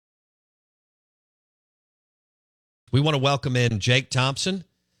We want to welcome in Jake Thompson,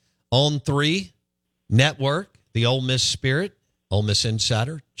 On 3 Network, the Ole Miss Spirit, Ole Miss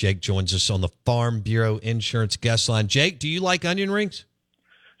Insider. Jake joins us on the Farm Bureau Insurance guest line. Jake, do you like onion rings?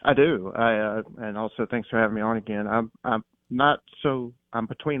 I do. And also thanks for having me on again. I'm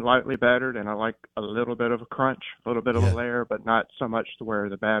between lightly battered and I like a little bit of a crunch, a little bit of a layer, but not so much to where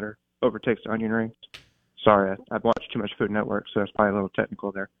the batter overtakes the onion rings. Sorry, I've watched too much Food Network, so that's probably a little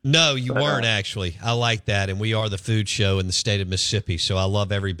technical there. No, you weren't actually. I like that, and we are the food show in the state of Mississippi, so I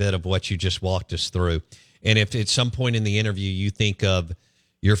love every bit of what you just walked us through. And if at some point in the interview you think of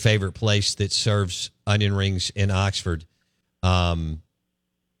your favorite place that serves onion rings in Oxford, well,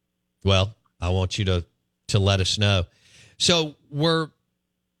 I want you to let us know. So we're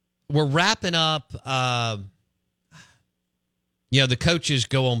wrapping up. The coaches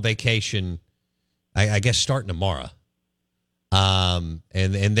go on vacation, I guess, starting tomorrow. And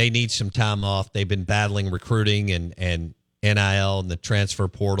they need some time off. They've been battling recruiting and NIL and the transfer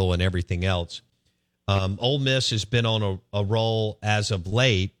portal and everything else. Ole Miss has been on a roll as of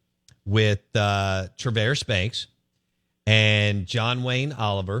late with Travaris Banks and John Wayne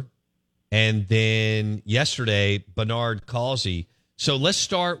Oliver, and then yesterday, Bernard Causey. So let's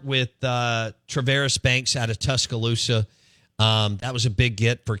start with Travaris Banks out of Tuscaloosa. That was a big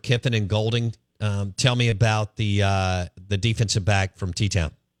get for Kiffin and Golding. Tell me about the defensive back from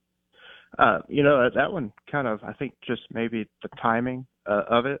T-Town. That one kind of, I think just maybe the timing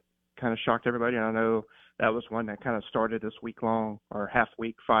of it kind of shocked everybody. And I know that was one that kind of started this week-long or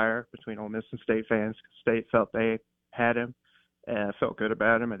half-week fire between Ole Miss and State fans. State felt they had him and felt good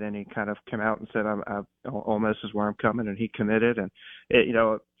about him, and then he kind of came out and said, Ole Miss is where I'm coming, and he committed. And,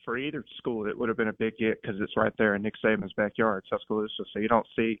 for either school, it would have been a big get because it's right there in Nick Saban's backyard, Tuscaloosa. So you don't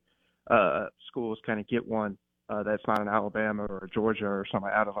see schools kind of get one that's not in Alabama or Georgia or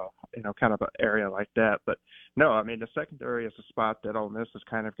somewhere out of a kind of an area like that. But no, I mean the secondary is a spot that Ole Miss has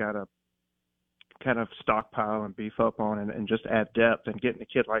kind of got to kind of stockpile and beef up on and just add depth, and getting a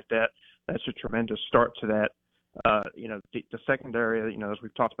kid like that, that's a tremendous start to that. The secondary, as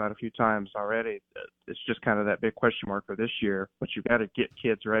we've talked about a few times already, it's just kind of that big question mark for this year, but you've got to get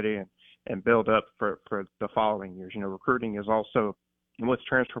kids ready and build up for the following years. Recruiting is also, and with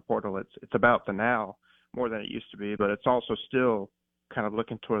transfer portal, it's about the now more than it used to be, but it's also still kind of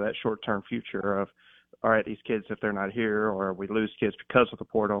looking toward that short-term future of, all right, these kids, if they're not here, or we lose kids because of the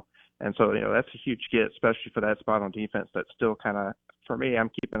portal. And so, that's a huge get, especially for that spot on defense. That's still kind of, for me, I'm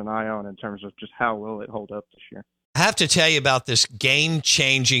keeping an eye on in terms of just how will it hold up this year. I have to tell you about this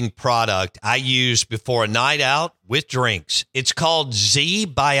game-changing product I use before a night out with drinks. It's called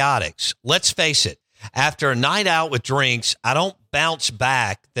Z-Biotics. Let's face it, after a night out with drinks, I don't bounce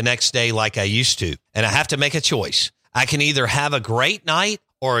back the next day like I used to, and I have to make a choice. I can either have a great night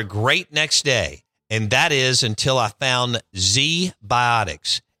or a great next day, and that is until I found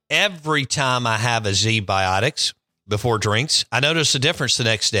Z-Biotics. Every time I have a Z-Biotics before drinks, I notice a difference the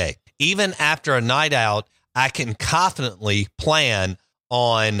next day. Even after a night out, I can confidently plan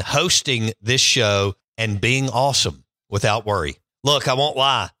on hosting this show and being awesome without worry. Look, I won't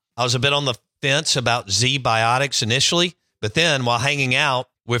lie. I was a bit on the fence about Z-Biotics initially, but then while hanging out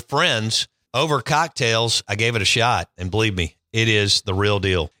with friends over cocktails, I gave it a shot. And believe me, it is the real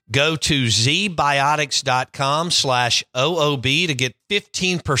deal. Go to zbiotics.com/OOB to get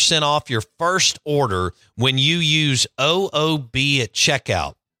 15% off your first order when you use OOB at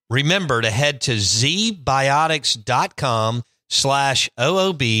checkout. Remember to head to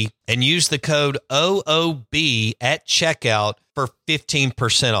zbiotics.com/OOB and use the code OOB at checkout for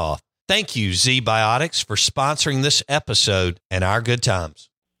 15% off. Thank you, Z-Biotics, for sponsoring this episode and our good times.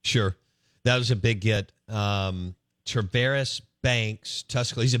 Sure. That was a big get. Travaris Banks,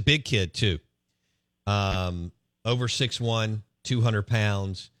 Tuscaloosa. He's a big kid, too. Over 6'1", 200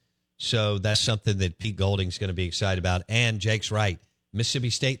 pounds. So that's something that Pete Golding's going to be excited about. And Jake's right. Mississippi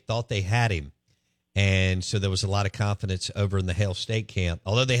State thought they had him. And so there was a lot of confidence over in the Hail State camp,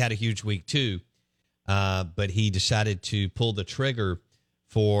 although they had a huge week, too. But he decided to pull the trigger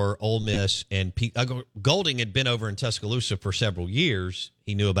for Ole Miss. And Pete Golding had been over in Tuscaloosa for several years.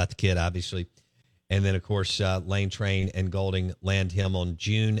 He knew about the kid, obviously. And then, of course, Lane Train and Golding land him on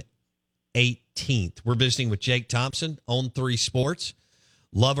June 18th. We're visiting with Jake Thompson, On 3 Sports,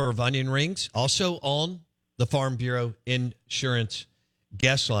 lover of onion rings, also on the Farm Bureau Insurance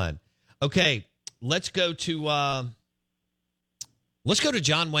guest line. Okay, let's go to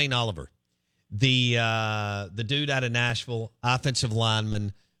John Wayne Oliver, the dude out of Nashville, offensive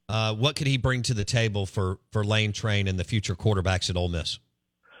lineman. What could he bring to the table for Lane Train and the future quarterbacks at Ole Miss?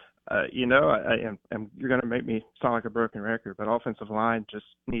 You're going to make me sound like a broken record, but offensive line just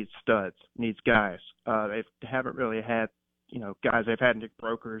needs studs, needs guys. They haven't really had, guys. They've had Nick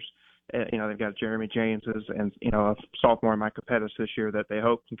Brokers, they've got Jeremy Jameses and, a sophomore Micah Pettis this year that they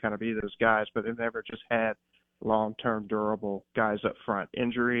hope can kind of be those guys, but they've never just had long-term durable guys up front.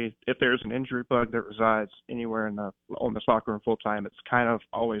 If there's an injury bug that resides anywhere on the locker room full time, it's kind of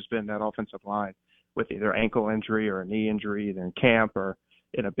always been that offensive line with either ankle injury or a knee injury, either in camp or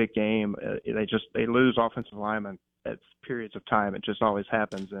in a big game. They lose offensive linemen at periods of time. It just always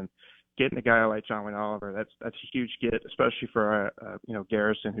happens. And getting a guy like John Wayne Oliver, that's a huge get, especially for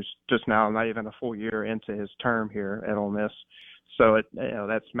Garrison, who's just now not even a full year into his term here at Ole Miss. So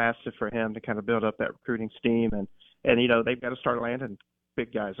that's massive for him to kind of build up that recruiting steam, and they've got to start landing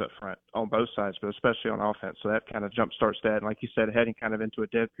big guys up front on both sides, but especially on offense. So that kind of jump starts that. And like you said, heading kind of into a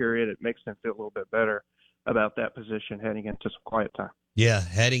dead period, it makes them feel a little bit better about that position heading into some quiet time. Yeah,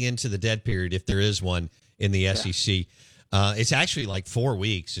 heading into the dead period, if there is one in the SEC. It's actually like 4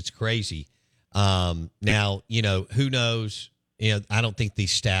 weeks. It's crazy. Now, who knows? I don't think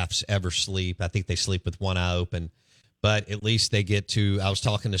these staffs ever sleep. I think they sleep with one eye open. But at least they get to – I was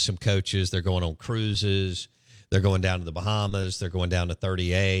talking to some coaches. They're going on cruises. They're going down to the Bahamas. They're going down to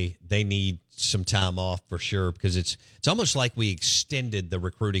 30A. They need some time off for sure because it's almost like we extended the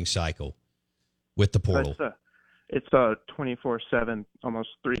recruiting cycle with the portal. It's a 24/7, almost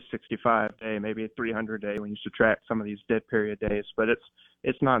 365 day, maybe a 300 day when you subtract some of these dead period days. But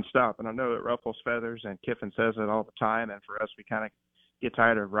it's nonstop. And I know it ruffles feathers, and Kiffin says it all the time. And for us, we kind of get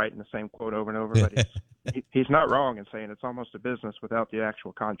tired of writing the same quote over and over. But he's not wrong in saying it's almost a business without the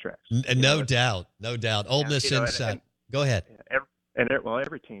actual contracts. No doubt. Ole Miss Inside. Go ahead.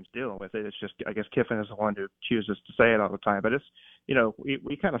 Every team's dealing with it. It's just, I guess Kiffin is the one who chooses to say it all the time. But it's,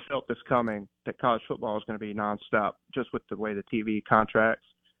 we kind of felt this coming, that college football is going to be nonstop, just with the way the TV contracts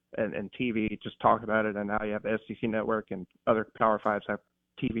and TV just talk about it. And now you have the SEC Network and other Power Fives have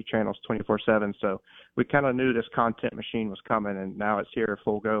TV channels 24/7. So we kind of knew this content machine was coming, and now it's here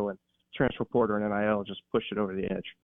full go. And transfer portal and NIL just push it over the edge.